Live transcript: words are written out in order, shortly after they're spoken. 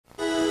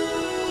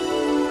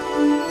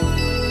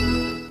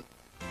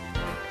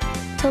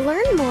To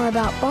learn more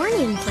about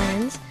Barney and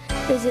Friends,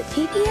 visit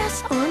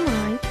PBS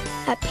online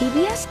at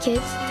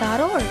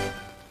pbskids.org.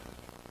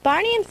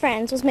 Barney and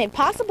Friends was made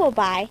possible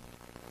by...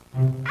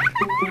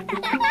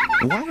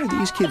 Why are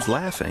these kids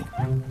laughing?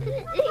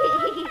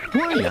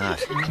 Why not?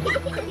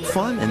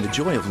 Fun and the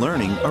joy of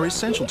learning are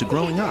essential to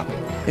growing up,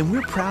 and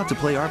we're proud to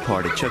play our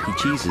part at Chuck E.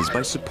 Cheese's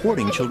by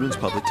supporting children's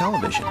public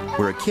television,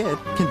 where a kid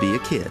can be a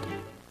kid.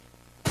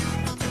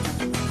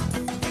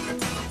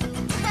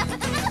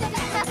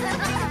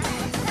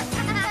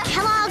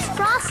 Kellogg's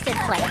Frosted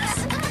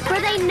Flakes, where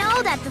they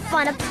know that the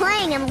fun of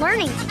playing and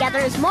learning together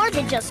is more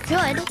than just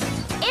good.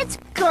 It's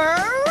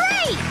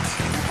great!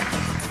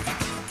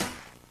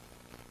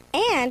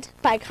 And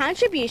by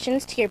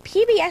contributions to your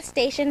PBS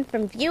station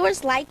from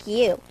viewers like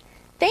you.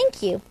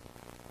 Thank you.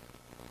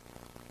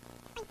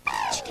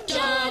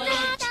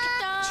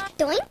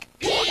 Doink.